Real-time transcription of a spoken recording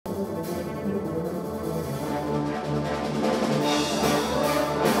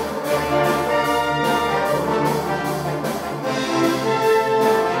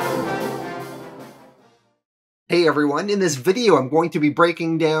Hey everyone, in this video I'm going to be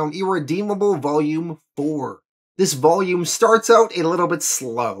breaking down Irredeemable Volume 4. This volume starts out a little bit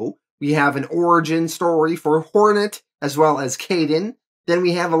slow. We have an origin story for Hornet as well as Kaidin. Then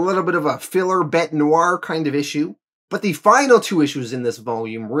we have a little bit of a filler Bette Noir kind of issue. But the final two issues in this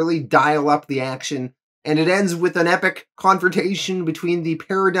volume really dial up the action, and it ends with an epic confrontation between the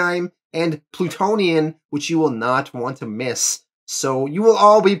Paradigm and Plutonian, which you will not want to miss. So you will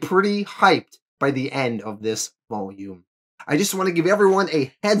all be pretty hyped by the end of this volume. I just want to give everyone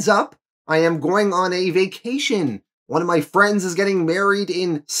a heads up. I am going on a vacation. One of my friends is getting married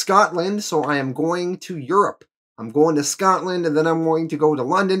in Scotland, so I am going to Europe. I'm going to Scotland, and then I'm going to go to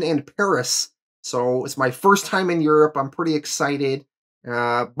London and Paris. So it's my first time in Europe. I'm pretty excited.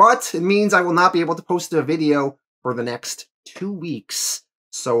 But it means I will not be able to post a video for the next 2 weeks.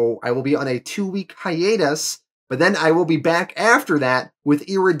 So I will be on a 2-week hiatus. But then I will be back after that with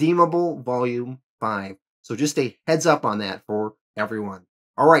Irredeemable Volume 5. So just a heads up on that for everyone.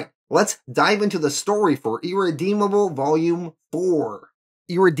 Alright, let's dive into the story for Irredeemable Volume 4.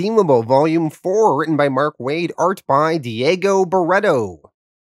 Irredeemable Volume 4, written by Mark Waid, art by Diego Barreto.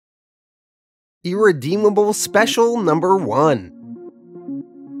 Irredeemable Special Number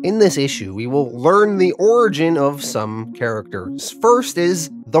 1. In this issue, we will learn the origin of some characters. First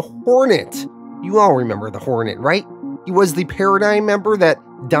is the Hornet. You all remember the Hornet, right? He was the Paradigm member that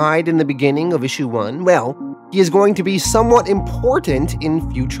died in the beginning of issue 1. Well, he is going to be somewhat important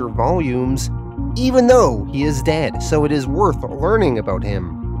in future volumes, even though he is dead, so it is worth learning about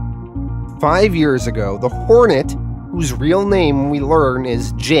him. 5 years ago, the Hornet, whose real name we learn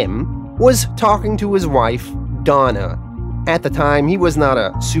is Jim, was talking to his wife, Donna. At the time, he was not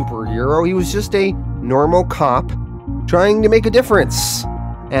a superhero, he was just a normal cop trying to make a difference.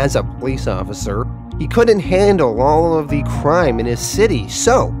 As a police officer, he couldn't handle all of the crime in his city,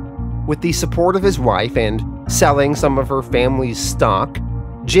 so, with the support of his wife and selling some of her family's stock,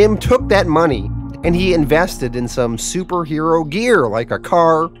 Jim took that money and he invested in some superhero gear like a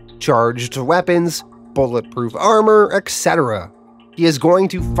car, charged weapons, bulletproof armor, etc. He is going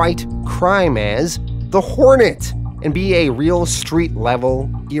to fight crime as the Hornet and be a real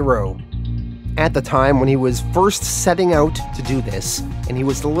street-level hero. At the time when he was first setting out to do this, and he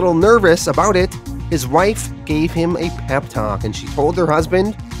was a little nervous about it, his wife gave him a pep talk and she told her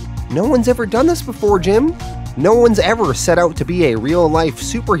husband, "No one's ever done this before, Jim. No one's ever set out to be a real-life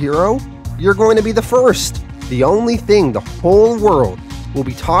superhero. You're going to be the first. The only thing the whole world will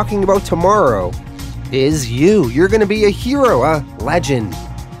be talking about tomorrow is you. You're going to be a hero, a legend."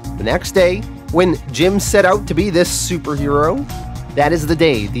 The next day, when Jim set out to be this superhero, that is the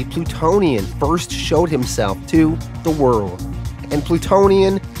day the Plutonian first showed himself to the world, and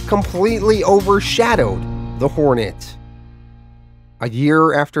Plutonian completely overshadowed the Hornet. A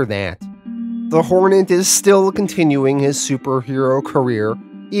year after that, the Hornet is still continuing his superhero career,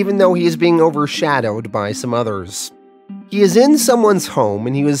 even though he is being overshadowed by some others. He is in someone's home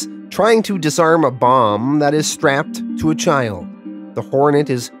and he was trying to disarm a bomb that is strapped to a child. The Hornet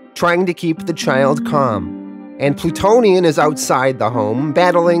is trying to keep the child calm, and Plutonian is outside the home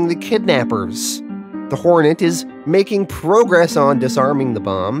battling the kidnappers. The Hornet is making progress on disarming the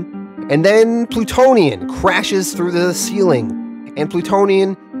bomb, and then Plutonian crashes through the ceiling, and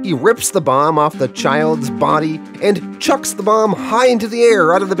Plutonian, he rips the bomb off the child's body and chucks the bomb high into the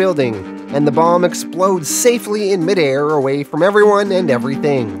air out of the building, and the bomb explodes safely in midair away from everyone and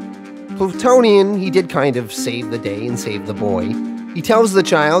everything. Plutonian, he did kind of save the day and save the boy. He tells the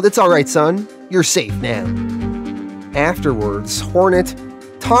child, "It's alright, son, you're safe now." Afterwards, Hornet,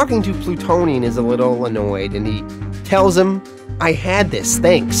 talking to Plutonian, is a little annoyed, and he tells him, "I had this,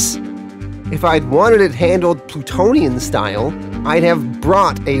 thanks. If I'd wanted it handled Plutonian style, I'd have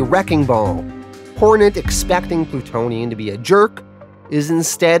brought a wrecking ball." Hornet, expecting Plutonian to be a jerk, is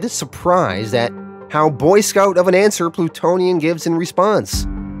instead surprised at how Boy Scout of an answer Plutonian gives in response.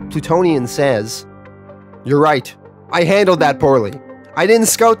 Plutonian says, "You're right, I handled that poorly. I didn't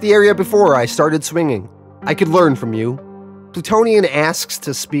scout the area before I started swinging. I could learn from you." Plutonian asks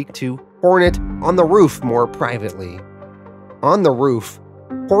to speak to Hornet on the roof more privately. On the roof,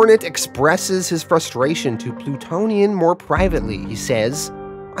 Hornet expresses his frustration to Plutonian more privately. He says,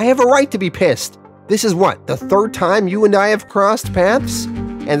 "I have a right to be pissed. This is what, the third time you and I have crossed paths?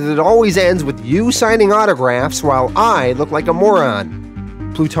 And it always ends with you signing autographs while I look like a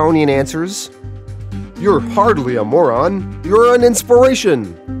moron." Plutonian answers, "You're hardly a moron. You're an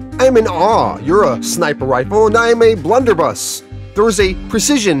inspiration. I'm in awe. You're a sniper rifle and I'm a blunderbuss. There's a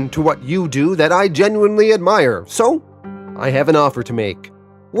precision to what you do that I genuinely admire. So, I have an offer to make.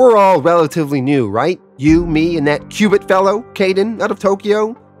 We're all relatively new, right? You, me, and that Cubit fellow, Kaidin, out of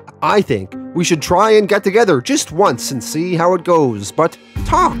Tokyo. I think we should try and get together just once and see how it goes, but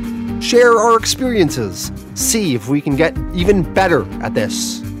talk, share our experiences, see if we can get even better at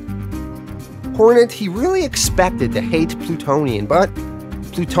this. Hornet, he really expected to hate Plutonian, but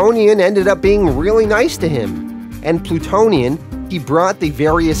Plutonian ended up being really nice to him. And Plutonian, he brought the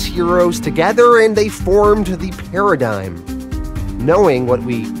various heroes together and they formed the Paradigm. Knowing what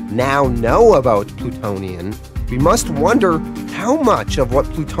we now know about Plutonian, we must wonder how much of what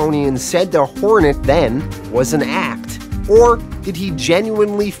Plutonian said to Hornet then was an act, or did he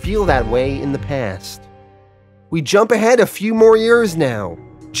genuinely feel that way in the past? We jump ahead a few more years now,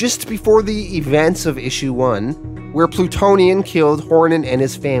 just before the events of Issue 1, where Plutonian killed Hornet and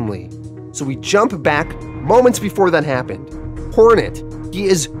his family. So we jump back moments before that happened. Hornet, he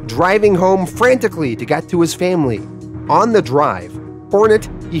is driving home frantically to get to his family. On the drive, Hornet,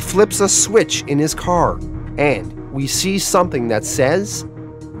 he flips a switch in his car, and we see something that says,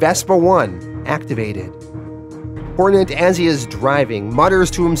 Vespa 1 activated. Hornet, as he is driving, mutters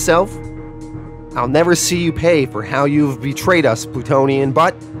to himself, I'll never see you pay for how you've betrayed us, Plutonian,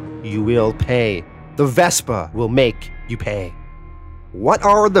 but you will pay. The Vespa will make you pay. What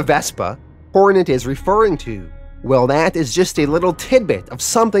are the Vespa Hornet is referring to? Well, that is just a little tidbit of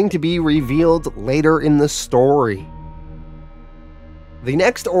something to be revealed later in the story. The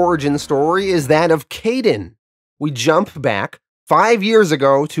next origin story is that of Kaidin. We jump back 5 years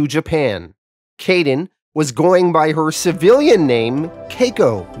ago to Japan. Kaidin was going by her civilian name,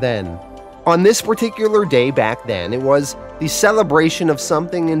 Keiko, then. On this particular day back then, it was the celebration of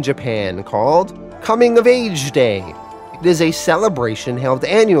something in Japan called Coming of Age Day. It is a celebration held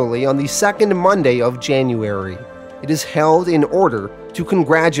annually on the second Monday of January. It is held in order to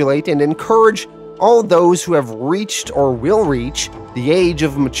congratulate and encourage all those who have reached or will reach the age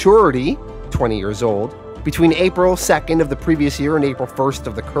of maturity, 20 years old, between April 2nd of the previous year and April 1st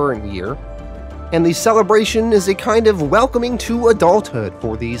of the current year. And the celebration is a kind of welcoming to adulthood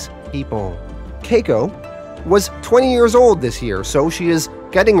for these people. Keiko was 20 years old this year, so she is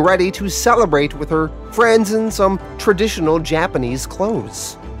getting ready to celebrate with her friends in some traditional Japanese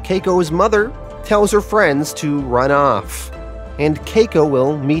clothes. Keiko's mother tells her friends to run off, and Keiko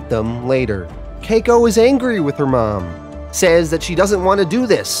will meet them later. Keiko is angry with her mom, says that she doesn't want to do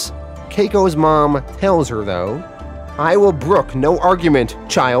this. Keiko's mom tells her, though, I will brook no argument,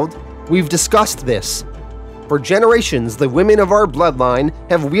 child. We've discussed this. For generations, the women of our bloodline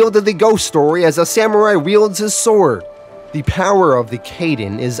have wielded the ghost story as a samurai wields his sword. The power of the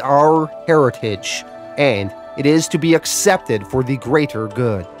Kaidin is our heritage, and it is to be accepted for the greater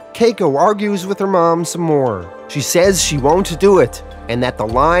good. Keiko argues with her mom some more. She says she won't do it, and that the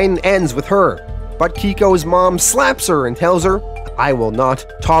line ends with her. But Keiko's mom slaps her and tells her, I will not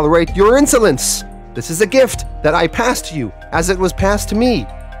tolerate your insolence. This is a gift that I pass to you as it was passed to me.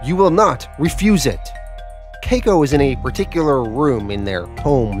 You will not refuse it. Keiko is in a particular room in their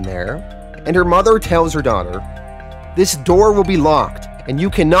home there, and her mother tells her daughter, this door will be locked, and you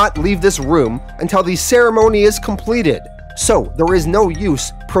cannot leave this room until the ceremony is completed. So there is no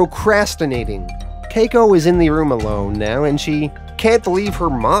use procrastinating. Keiko is in the room alone now, and she can't believe her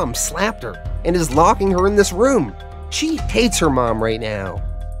mom slapped her and is locking her in this room. She hates her mom right now.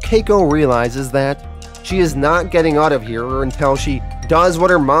 Keiko realizes that she is not getting out of here until she does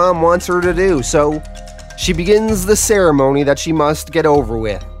what her mom wants her to do, so she begins the ceremony that she must get over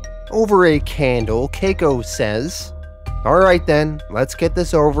with. Over a candle, Keiko says, all right then, let's get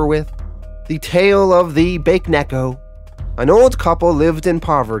this over with. The tale of the Bakeneko. An old couple lived in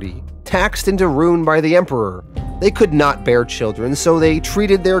poverty, taxed into ruin by the emperor. They could not bear children, so they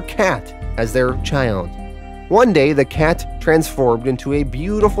treated their cat as their child. One day, the cat transformed into a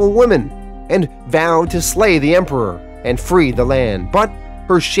beautiful woman and vowed to slay the emperor and free the land, but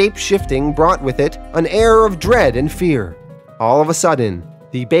her shape-shifting brought with it an air of dread and fear. All of a sudden,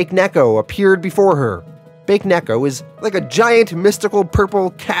 the Bakeneko appeared before her. Bakeneko is like a giant mystical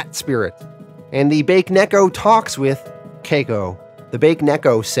purple cat spirit, and the Bakeneko talks with Keiko. The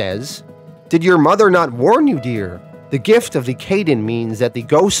Bakeneko says, did your mother not warn you, dear? The gift of the Kaidin means that the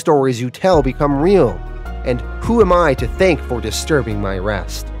ghost stories you tell become real, and who am I to thank for disturbing my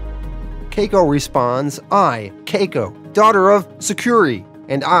rest? Keiko responds, I, Keiko, daughter of Sakuri,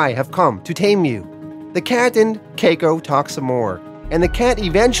 and I have come to tame you. The cat and Keiko talk some more, and the cat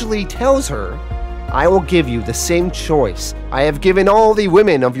eventually tells her, I will give you the same choice I have given all the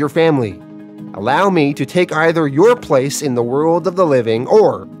women of your family. Allow me to take either your place in the world of the living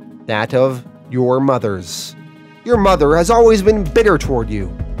or that of your mother's. Your mother has always been bitter toward you.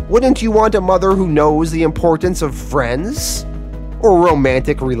 Wouldn't you want a mother who knows the importance of friends or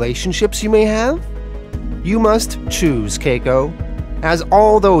romantic relationships you may have? You must choose, Keiko. as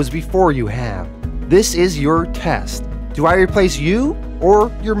all those before you have. This is your test. Do I replace you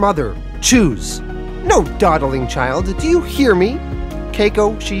or your mother? Choose. No dawdling, child, do you hear me?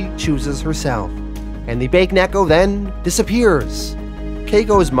 Keiko, she chooses herself, and the Bakeneko then disappears.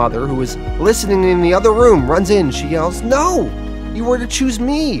 Keiko's mother, who is listening in the other room, runs in. She yells, "No! You were to choose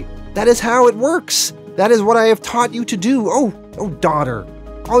me! That is how it works! That is what I have taught you to do! Oh, daughter!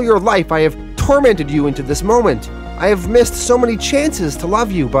 All your life I have tormented you into this moment. I have missed so many chances to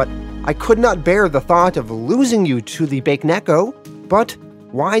love you, but I could not bear the thought of losing you to the Bakeneko. But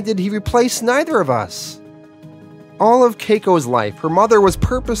why did he replace neither of us?" All of Keiko's life, her mother was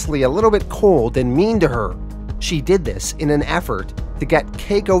purposely a little bit cold and mean to her. She did this in an effort to get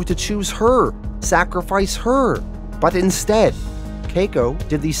Keiko to choose her, sacrifice her. But instead, Keiko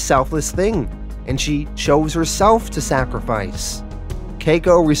did the selfless thing, and she chose herself to sacrifice.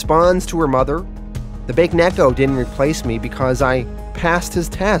 Keiko responds to her mother, "The Bakeneko didn't replace me because I passed his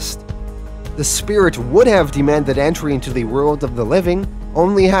test. The spirit would have demanded entry into the world of the living,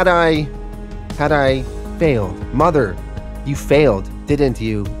 only had I failed. Mother, you failed, didn't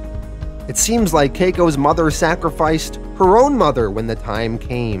you?" It seems like Keiko's mother sacrificed her own mother when the time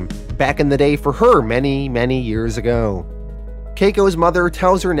came, back in the day for her many, many years ago. Keiko's mother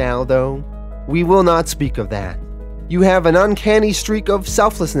tells her now, though, "We will not speak of that. You have an uncanny streak of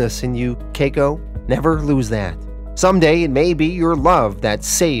selflessness in you, Keiko. Never lose that. Someday it may be your love that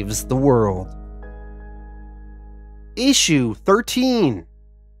saves the world." Issue 13.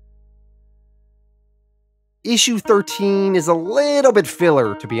 Issue 13 is a little bit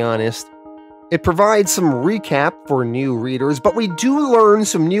filler, to be honest. It provides some recap for new readers, but we do learn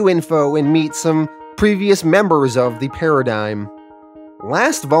some new info and meet some previous members of the Paradigm.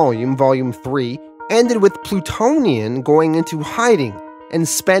 Last volume, Volume 3, ended with Plutonian going into hiding and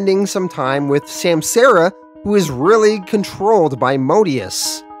spending some time with Samsara, who is really controlled by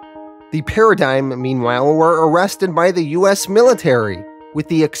Modius. The Paradigm, meanwhile, were arrested by the US military, with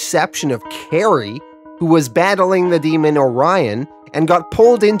the exception of Carrie, who was battling the demon Orion and got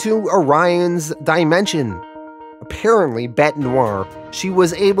pulled into Orion's dimension. Apparently, Bette Noir, she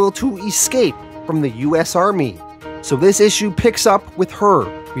was able to escape from the US Army. So this issue picks up with her.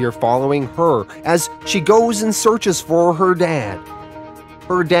 We are following her as she goes and searches for her dad.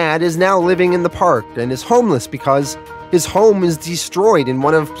 Her dad is now living in the park and is homeless because his home is destroyed in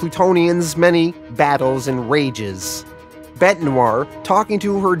one of Plutonian's many battles and rages. Bette Noir, talking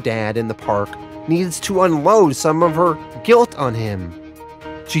to her dad in the park, needs to unload some of her guilt on him.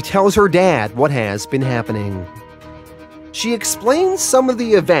 She tells her dad what has been happening. She explains some of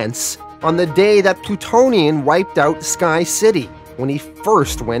the events on the day that Plutonian wiped out Sky City when he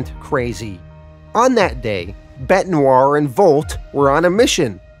first went crazy. On that day, Bette Noir and Volt were on a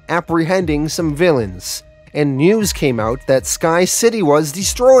mission, apprehending some villains, and news came out that Sky City was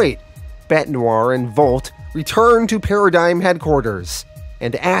destroyed. Bette Noir and Volt returned to Paradigm headquarters,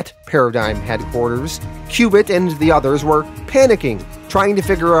 and at Paradigm headquarters, Cubit and the others were panicking, trying to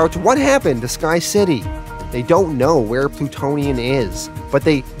figure out what happened to Sky City. They don't know where Plutonian is, but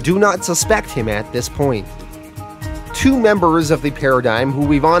they do not suspect him at this point. Two members of the Paradigm, who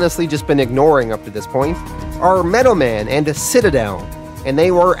we've honestly just been ignoring up to this point, are Metal Man and Citadel, and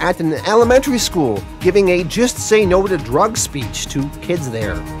they were at an elementary school giving a "just say no to drugs" speech to kids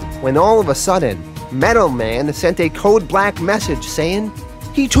there, when all of a sudden, Metal Man sent a code black message saying,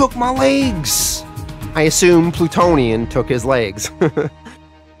 "He took my legs!" I assume Plutonian took his legs.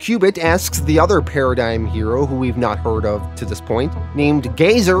 Cubit asks the other Paradigm hero, who we've not heard of to this point, named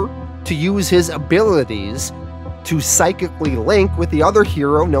Gazer, to use his abilities to psychically link with the other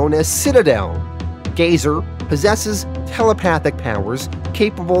hero known as Citadel. Gazer possesses telepathic powers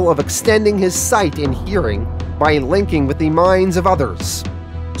capable of extending his sight and hearing by linking with the minds of others.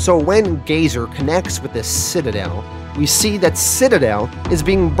 So when Gazer connects with this Citadel, we see that Citadel is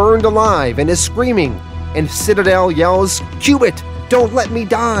being burned alive and is screaming, and Citadel yells, "Cubit, don't let me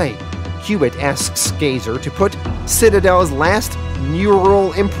die!" Cubit asks Gazer to put Citadel's last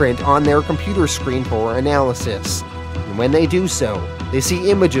neural imprint on their computer screen for analysis. And when they do so, they see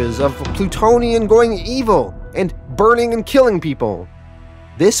images of Plutonian going evil and burning and killing people.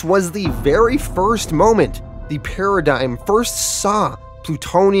 This was the very first moment the Paradigm first saw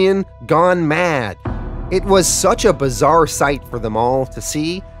Plutonian gone mad. It was such a bizarre sight for them all to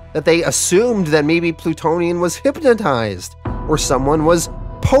see that they assumed that maybe Plutonian was hypnotized, or someone was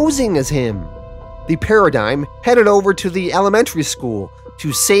posing as him. The Paradigm headed over to the elementary school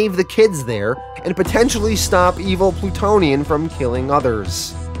to save the kids there and potentially stop evil Plutonian from killing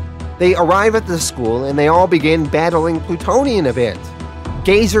others. They arrive at the school and they all begin battling Plutonian a bit.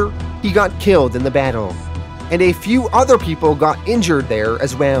 Gazer, he got killed in the battle. and a few other people got injured there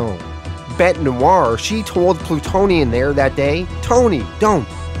as well. Bette Noir, she told Plutonian there that day, "Tony, don't.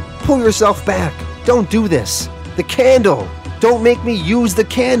 Pull yourself back. Don't do this. The candle. Don't make me use the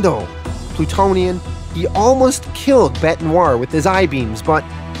candle." Plutonian, he almost killed Bette Noir with his eye beams, but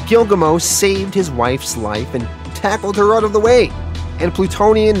Gilgamos saved his wife's life and tackled her out of the way, and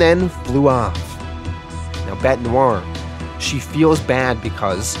Plutonian then flew off. Now Bette Noir, she feels bad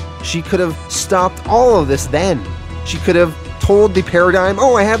because she could have stopped all of this then. She could have told the Paradigm,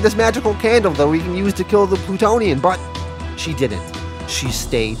 "Oh, I have this magical candle that we can use to kill the Plutonian," but she didn't. She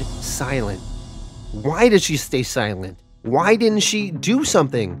stayed silent. Why did she stay silent? Why didn't she do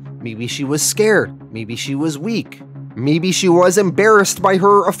something? Maybe she was scared. Maybe she was weak. Maybe she was embarrassed by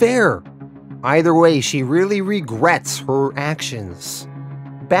her affair. Either way, she really regrets her actions.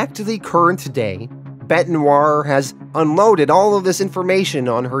 Back to the current day, Bette Noir has unloaded all of this information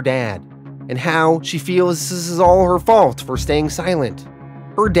on her dad, and how she feels this is all her fault for staying silent.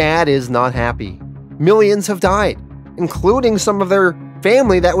 Her dad is not happy. Millions have died, including some of their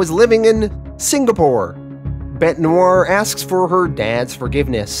family that was living in Singapore. Bette Noir asks for her dad's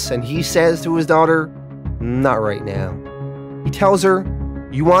forgiveness, and he says to his daughter, "Not right now." He tells her,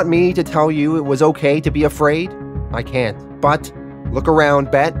 "You want me to tell you it was okay to be afraid? I can't. But look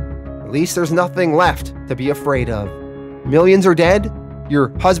around, Bette. At least there's nothing left to be afraid of. Millions are dead.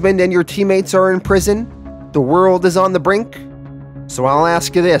 Your husband and your teammates are in prison. The world is on the brink. So I'll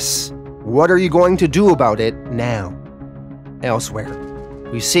ask you this. What are you going to do about it now?" Elsewhere,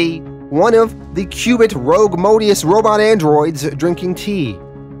 we see one of the Qubit Rogue Modius robot androids drinking tea,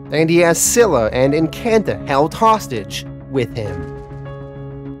 and he has Scylla and Incanta held hostage with him.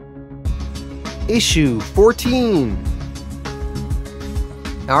 Issue 14.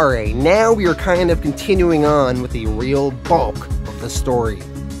 Alright, now we are kind of continuing on with the real bulk of the story.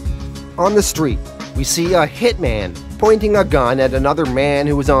 On the street, we see a hitman pointing a gun at another man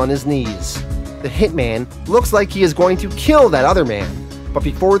who is on his knees. The hitman looks like he is going to kill that other man, but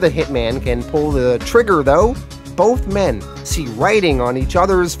before the hitman can pull the trigger though, both men see writing on each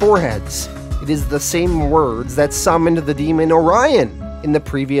other's foreheads. It is the same words that summoned the demon Orion in the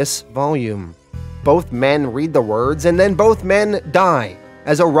previous volume. Both men read the words, and then both men die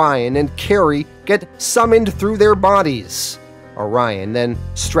as Orion and Carrie get summoned through their bodies. Orion then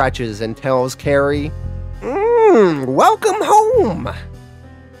stretches and tells Carrie, "Welcome home."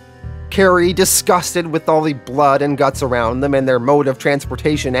 Carrie, disgusted with all the blood and guts around them and their mode of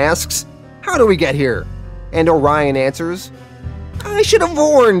transportation, asks, "How do we get here?" And Orion answers, "I should have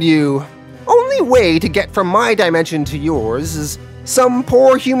warned you. Only way to get from my dimension to yours is some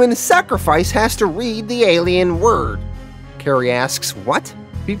poor human sacrifice has to read the alien word." Carrie asks, "What?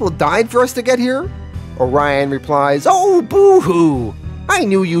 People died for us to get here?" Orion replies, "Oh, boo-hoo! I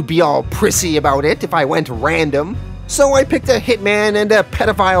knew you'd be all prissy about it if I went random. So I picked a hitman and a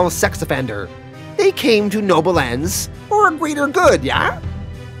pedophile sex offender. They came to noble ends, or a greater good, yeah?"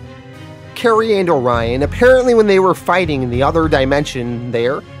 Carrie and Orion, apparently when they were fighting in the other dimension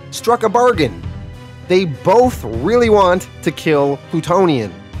there, struck a bargain. They both really want to kill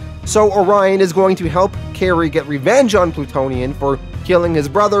Plutonian. So Orion is going to help Carrie get revenge on Plutonian for killing his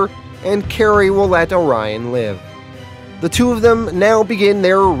brother, and Carrie will let Orion live. The two of them now begin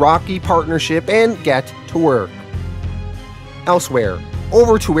their rocky partnership and get to work. Elsewhere,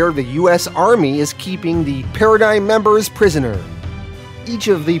 over to where the US Army is keeping the Paradigm members prisoner. Each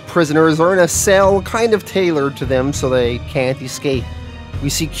of the prisoners are in a cell kind of tailored to them so they can't escape. We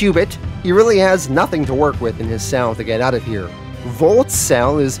see Qubit. He really has nothing to work with in his cell to get out of here. Volt's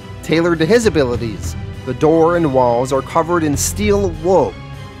cell is tailored to his abilities. The door and walls are covered in steel wool.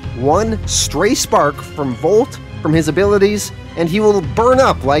 One stray spark from Volt from his abilities, and he will burn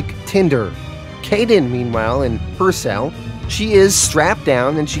up like tinder. Kaidin, meanwhile, in her cell, she is strapped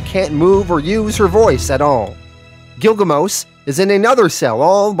down and she can't move or use her voice at all. Gilgamos is in another cell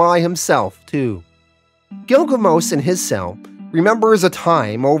all by himself, too. Gilgamos in his cell remembers a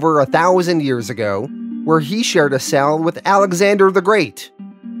time over 1,000 years ago where he shared a cell with Alexander the Great.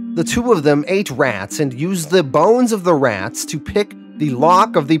 The two of them ate rats and used the bones of the rats to pick the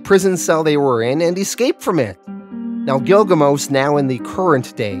lock of the prison cell they were in and escape from it. Now Gilgamos, now in the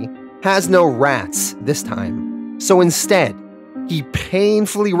current day, has no rats this time. So instead, he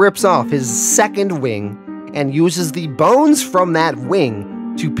painfully rips off his second wing and uses the bones from that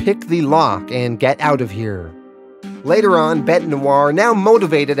wing to pick the lock and get out of here. Later on, Bette Noir, now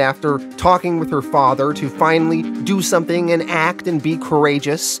motivated after talking with her father to finally do something and act and be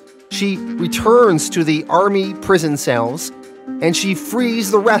courageous, she returns to the army prison cells and she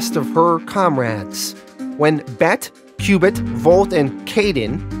frees the rest of her comrades. When Bette, Qubit, Volt, and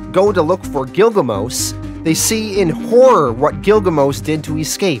Kaidin go to look for Gilgamos, They see in horror what Gilgamesh did to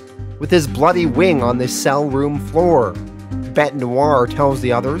escape, with his bloody wing on the cell room floor. Bette Noir tells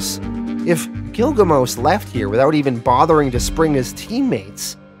the others, if Gilgamesh left here without even bothering to spring his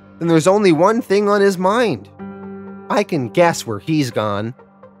teammates, then there's only one thing on his mind. I can guess where he's gone.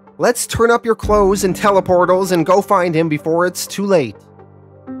 Let's turn up your clothes and teleportals and go find him before it's too late.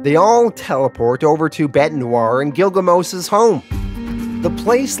 They all teleport over to Bette Noir and Gilgamesh's home. The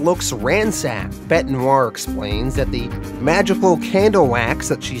place looks ransacked. Bette Noir explains that the magical candle wax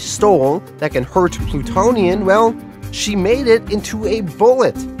that she stole that can hurt Plutonian, well, she made it into a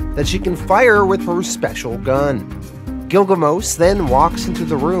bullet that she can fire with her special gun. Gilgamesh then walks into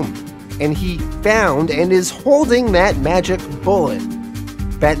the room, and he found and is holding that magic bullet.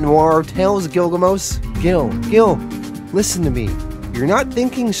 Bette Noir tells Gilgamesh, Gil, listen to me. You're not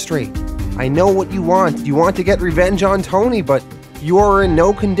thinking straight. I know what you want. You want to get revenge on Tony, but you are in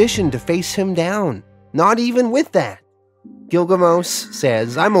no condition to face him down. Not even with that. Gilgamesh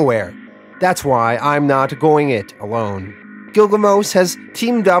says, I'm aware. That's why I'm not going it alone. Gilgamesh has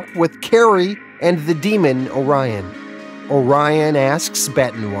teamed up with Carrie and the demon Orion. Orion asks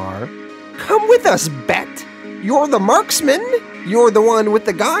Bette Noir, come with us, Bette. You're the marksman. You're the one with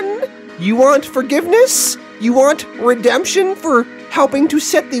the gun. You want forgiveness? You want redemption for helping to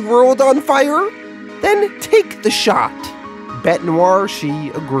set the world on fire? Then take the shot. Bette Noir, she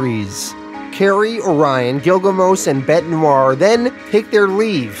agrees. Carrie, Orion, Gilgamesh, and Bette Noir then take their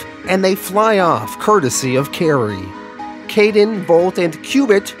leave, and they fly off courtesy of Carrie. Kaidin, Volt, and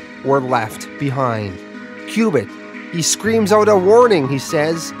Cubit were left behind. Cubit, he screams out a warning. He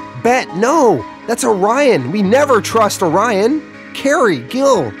says, Bette, no! That's Orion! We never trust Orion! Carrie,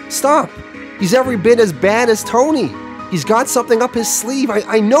 Gil, stop! He's every bit as bad as Tony! He's got something up his sleeve,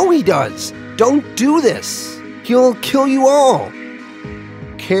 I know he does! Don't do this! He'll kill you all!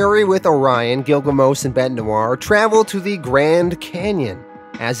 Carrie with Orion, Gilgamesh, and Bette Noir travel to the Grand Canyon,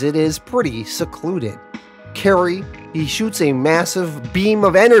 as it is pretty secluded. Carrie, he shoots a massive beam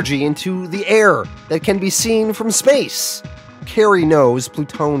of energy into the air that can be seen from space. Carrie knows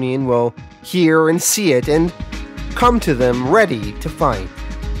Plutonian will hear and see it and come to them ready to fight.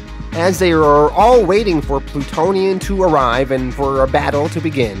 As they are all waiting for Plutonian to arrive and for a battle to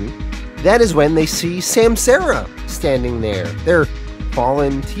begin, that is when they see Samsara standing there, their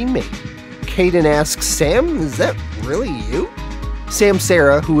fallen teammate. Kaidin asks, Sam, is that really you?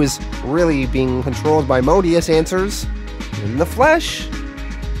 Samsara, who is really being controlled by Modius, answers, in the flesh.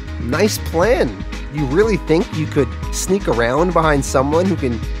 Nice plan. You really think you could sneak around behind someone who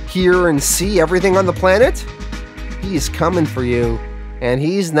can hear and see everything on the planet? He's coming for you, and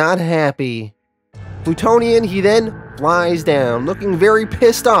he's not happy. Plutonian, he then flies down, looking very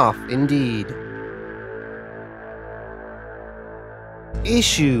pissed off indeed.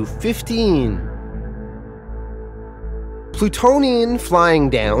 Issue 15. Plutonian flying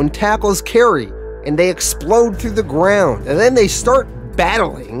down tackles Carrie, and they explode through the ground, and then they start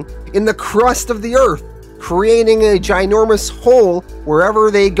battling in the crust of the earth, creating a ginormous hole wherever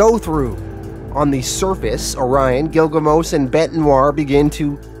they go through. On the surface, Orion, Gilgamesh, and Bette Noir begin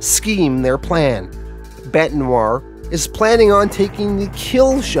to scheme their plan. Bette Noir is planning on taking the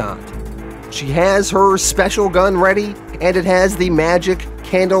kill shot. She has her special gun ready, and it has the magic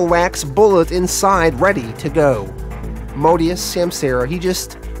candle wax bullet inside ready to go. Modius, Samsara, he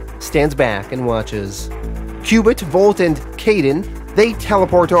just stands back and watches. Cubit, Volt, and Kaidin, they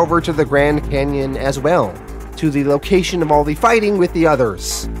teleport over to the Grand Canyon as well, to the location of all the fighting with the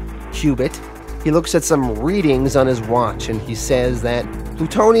others. Cubit, he looks at some readings on his watch and he says that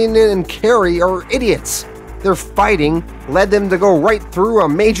Plutonian and Carrie are idiots. Their fighting led them to go right through a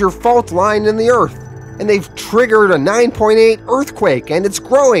major fault line in the Earth, and they've triggered a 9.8 earthquake, and it's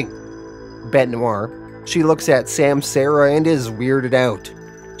growing. Bette Noir, she looks at Samsara and is weirded out.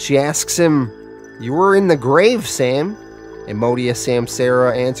 She asks him, "You were in the grave, Sam?" And Modius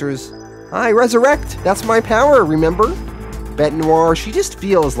Samsara answers, "I resurrect, that's my power, remember?" Bette Noir, she just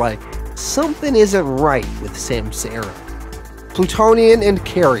feels like something isn't right with Samsara. Plutonian and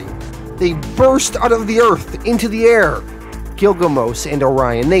Carrie, they burst out of the earth into the air. Gilgamesh and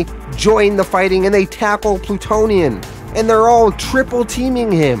Orion, they join the fighting and they tackle Plutonian. And they're all triple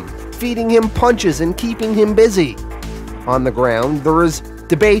teaming him, feeding him punches and keeping him busy. On the ground, there is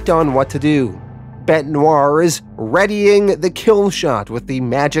debate on what to do. Bette Noir is readying the kill shot with the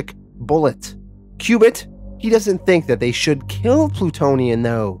magic bullet. Cubit, he doesn't think that they should kill Plutonian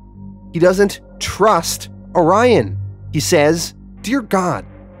though. He doesn't trust Orion. He says, "Dear God,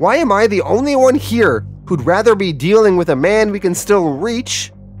 why am I the only one here who'd rather be dealing with a man we can still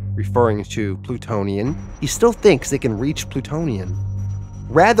reach?" Referring to Plutonian, he still thinks they can reach Plutonian.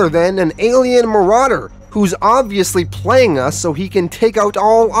 "Rather than an alien marauder who's obviously playing us so he can take out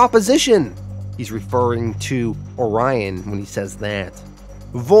all opposition. He's referring to Orion when he says that.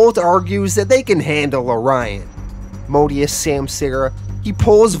 Volt argues that they can handle Orion. Modius Samsara, he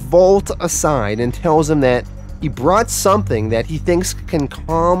pulls Volt aside and tells him that he brought something that he thinks can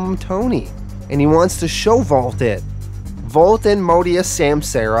calm Tony, and he wants to show Volt it. Volt and Modius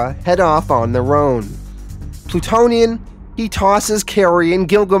Samsara head off on their own. Plutonian, he tosses Carrie and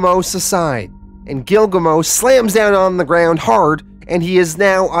Gilgamos aside, and Gilgamos slams down on the ground hard, and he is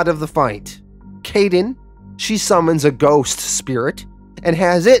now out of the fight. Kaidin, she summons a ghost spirit, and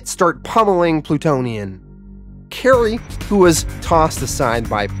has it start pummeling Plutonian. Carrie, who was tossed aside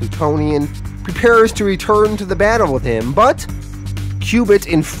by Plutonian, prepares to return to the battle with him, but Cubit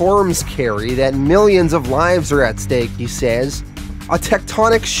informs Carrie that millions of lives are at stake, he says. A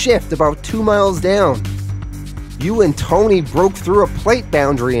tectonic shift about 2 miles down. You and Tony broke through a plate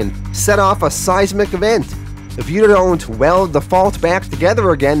boundary and set off a seismic event. If you don't weld the fault back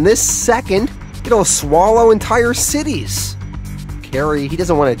together again this second, it'll swallow entire cities. Carrie, he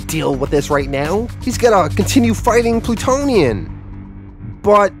doesn't want to deal with this right now. He's gotta continue fighting Plutonian.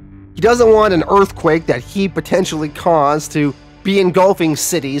 But he doesn't want an earthquake that he potentially caused to be engulfing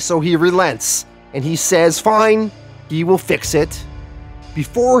cities, so he relents, and he says fine, he will fix it.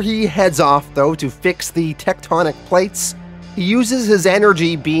 Before he heads off, though, to fix the tectonic plates, he uses his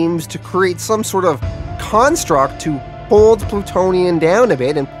energy beams to create some sort of construct to hold Plutonian down a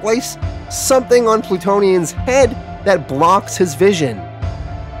bit and place something on Plutonian's head that blocks his vision.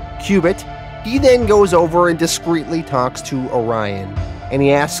 Cubit, he then goes over and discreetly talks to Orion, and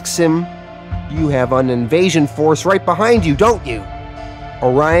he asks him, "You have an invasion force right behind you, don't you?"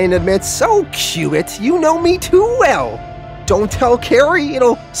 Orion admits, "Oh, Cubit, you know me too well. Don't tell Carrie,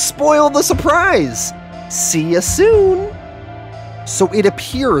 it'll spoil the surprise. See you soon." So it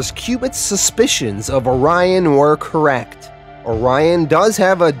appears Cubit's suspicions of Orion were correct. Orion does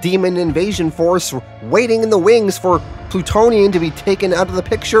have a demon invasion force waiting in the wings for Plutonian to be taken out of the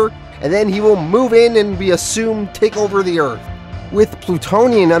picture, and then he will move in and be assumed take over the Earth. With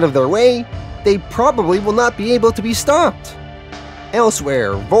Plutonian out of their way, they probably will not be able to be stopped.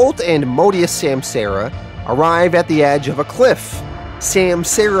 Elsewhere, Volt and Modius Samsara arrive at the edge of a cliff.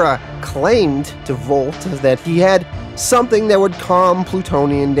 Samsara claimed to Volt that he had something that would calm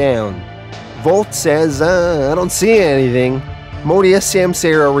Plutonian down. Volt says, I don't see anything. Modius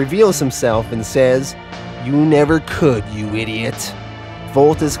Samsara reveals himself and says, "You never could, you idiot."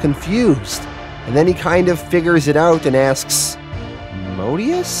 Volt is confused, and then he kind of figures it out and asks,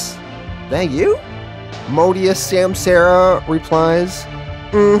 "Modius? That you?" Modius Samsara replies,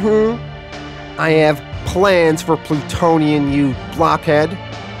 "I have plans for Plutonian, you blockhead,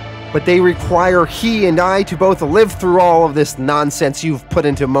 but they require he and I to both live through all of this nonsense you've put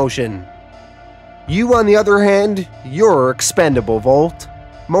into motion. You, on the other hand, you're expendable, Volt."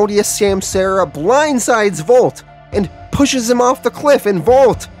 Modius Samsara blindsides Volt and pushes him off the cliff, and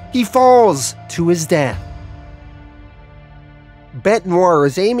Volt, he falls to his death. Bette Noir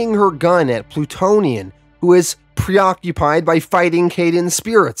is aiming her gun at Plutonian, who is preoccupied by fighting Kaidin's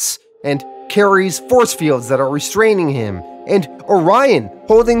spirits, and Carrie's force fields that are restraining him, and Orion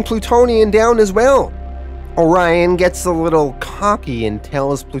holding Plutonian down as well. Orion gets a little cocky and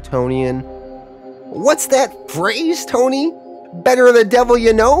tells Plutonian, "What's that phrase, Tony? Better the devil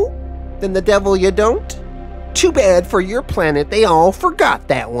you know than the devil you don't? Too bad for your planet they all forgot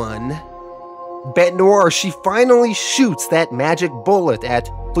that one." Bette Noir, she finally shoots that magic bullet at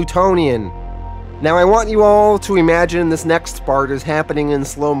Plutonian. Now I want you all to imagine this next part is happening in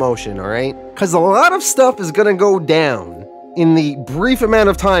slow motion, alright? Because a lot of stuff is gonna go down in the brief amount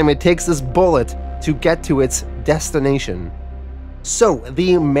of time it takes this bullet to get to its destination. So,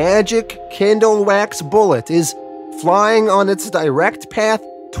 the magic candle wax bullet is flying on its direct path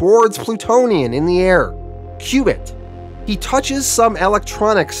towards Plutonian in the air. Cubit, he touches some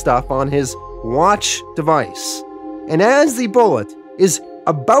electronic stuff on his watch device, and as the bullet is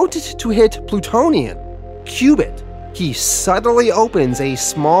about to hit Plutonian, Cubit, he subtly opens a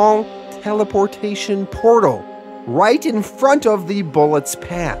small teleportation portal right in front of the bullet's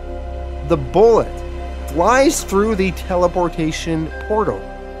path. The bullet flies through the teleportation portal.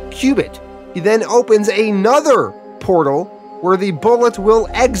 Cubit, he then opens another portal where the bullet will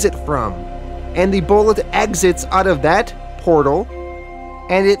exit from, and the bullet exits out of that portal,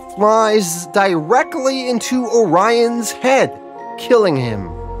 and it flies directly into Orion's head, killing him,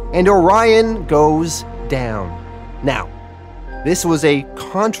 and Orion goes down. Now, this was a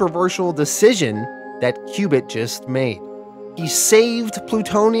controversial decision that Cubit just made. He saved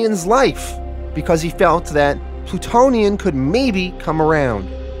Plutonian's life because he felt that Plutonian could maybe come around.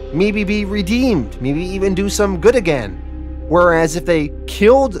 maybe be redeemed, maybe even do some good again. Whereas if they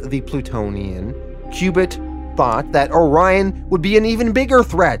killed the Plutonian, Cubit thought that Orion would be an even bigger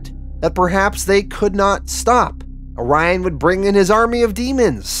threat, that perhaps they could not stop. Orion would bring in his army of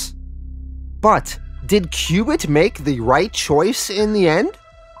demons. But did Cubit make the right choice in the end?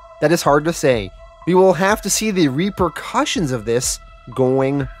 That is hard to say. We will have to see the repercussions of this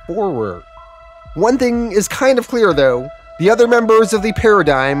going forward. One thing is kind of clear though, the other members of the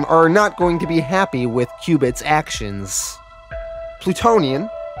Paradigm are not going to be happy with Cubit's actions. Plutonian,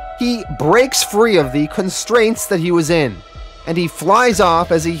 he breaks free of the constraints that he was in, and he flies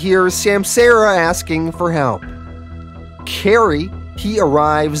off as he hears Samsara asking for help. Carrie, he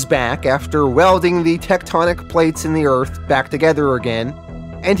arrives back after welding the tectonic plates in the earth back together again,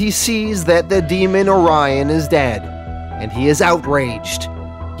 and he sees that the demon Orion is dead, and he is outraged.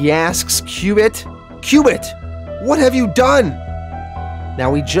 He asks Cubit, "Cubit, what have you done?" Now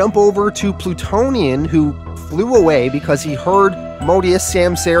we jump over to Plutonian, who flew away because he heard Modius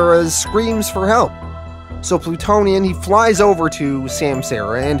Samsara's screams for help. So Plutonian, he flies over to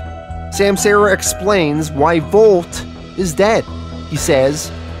Samsara, and Samsara explains why Volt is dead. He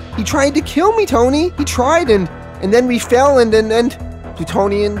says, "He tried to kill me, Tony. He tried, and then we fell, and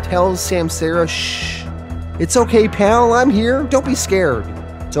Plutonian tells Samsara, "Shh. It's okay, pal. I'm here. Don't be scared.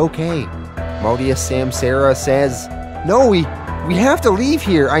 It's okay." Modius Samsara says, "No, we have to leave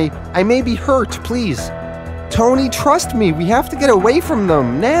here. I may be hurt, please. Tony, trust me. We have to get away from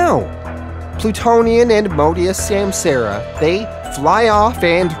them now." Plutonian and Modius Samsara, they fly off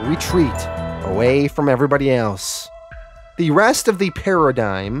and retreat, away from everybody else. The rest of the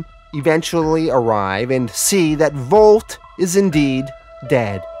Paradigm eventually arrive and see that Volt is indeed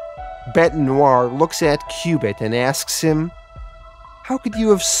dead. Bette Noir looks at Cubit and asks him, "How could you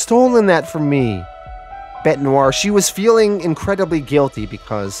have stolen that from me?" Bette Noir, she was feeling incredibly guilty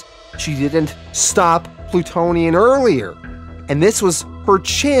because she didn't stop Plutonian earlier, and this was her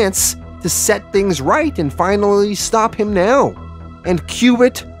chance to set things right and finally stop him now. And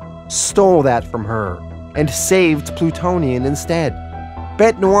Cubit stole that from her and saved Plutonian instead.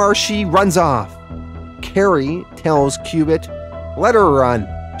 Bette Noir, she runs off. Carrie tells Cubit, "Let her run.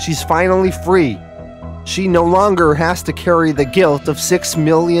 She's finally free. She no longer has to carry the guilt of 6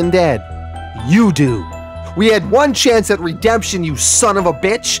 million dead. You do. We had one chance at redemption, you son of a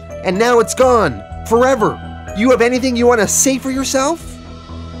bitch, and now it's gone. Forever. You have anything you want to say for yourself?"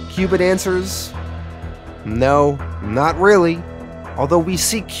 Cubit answers, "No, not really." Although we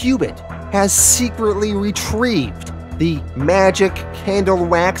see Cubit has secretly retrieved the magic candle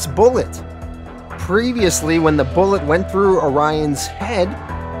wax bullet. Previously, when the bullet went through Orion's head,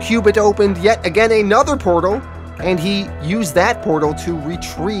 Cubit opened yet again another portal, and he used that portal to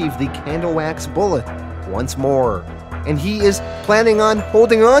retrieve the candle wax bullet once more. And he is planning on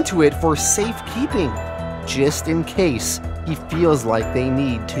holding on to it for safekeeping, just in case he feels like they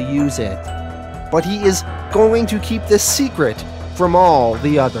need to use it. But he is going to keep this secret from all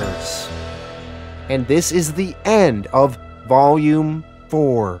the others. And this is the end of Volume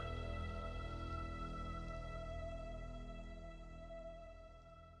 4.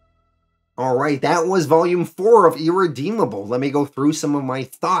 Alright, that was Volume 4 of Irredeemable. Let me go through some of my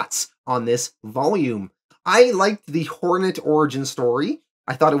thoughts on this volume. I liked the Hornet Origin story.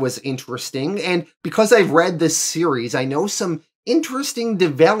 I thought it was interesting, and because I've read this series, I know some interesting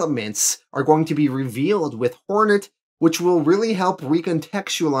developments are going to be revealed with Hornet, which will really help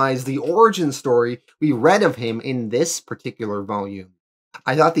recontextualize the origin story we read of him in this particular volume.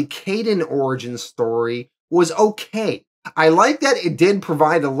 I thought the Kaidin Origin story was okay. I like that it did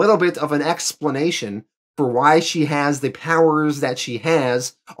provide a little bit of an explanation for why she has the powers that she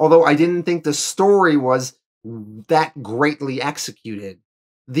has, although I didn't think the story was that greatly executed.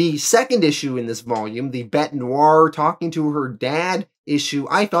 The second issue in this volume, the Bette Noir talking to her dad issue,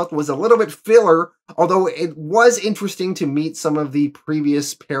 I felt was a little bit filler, although it was interesting to meet some of the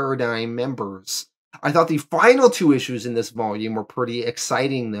previous Paradigm members. I thought the final two issues in this volume were pretty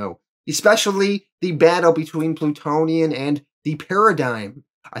exciting, though, especially the battle between Plutonian and the Paradigm.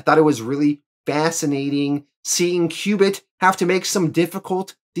 I thought it was really fascinating seeing Cubit have to make some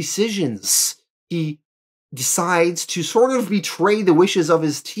difficult decisions. He decides to sort of betray the wishes of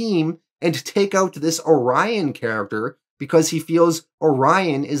his team and take out this Orion character because he feels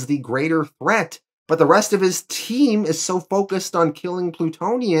Orion is the greater threat. But the rest of his team is so focused on killing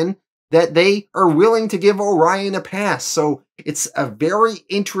Plutonian that they are willing to give Orion a pass. So it's a very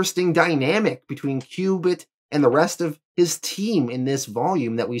interesting dynamic between Cubit and the rest of his team in this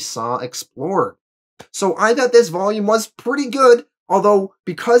volume that we saw explored. So I thought this volume was pretty good, although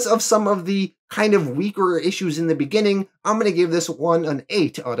because of some of the kind of weaker issues in the beginning, I'm going to give this one an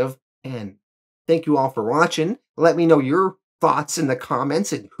 8 out of 10. Thank you all for watching. Let me know your thoughts in the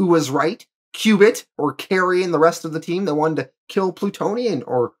comments and who was right, Cubit or Carrie and the rest of the team that wanted to kill Plutonian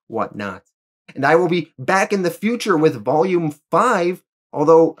or whatnot. And I will be back in the future with Volume 5,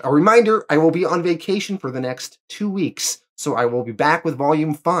 although a reminder, I will be on vacation for the next 2 weeks, so I will be back with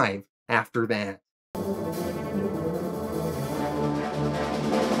Volume 5 after that.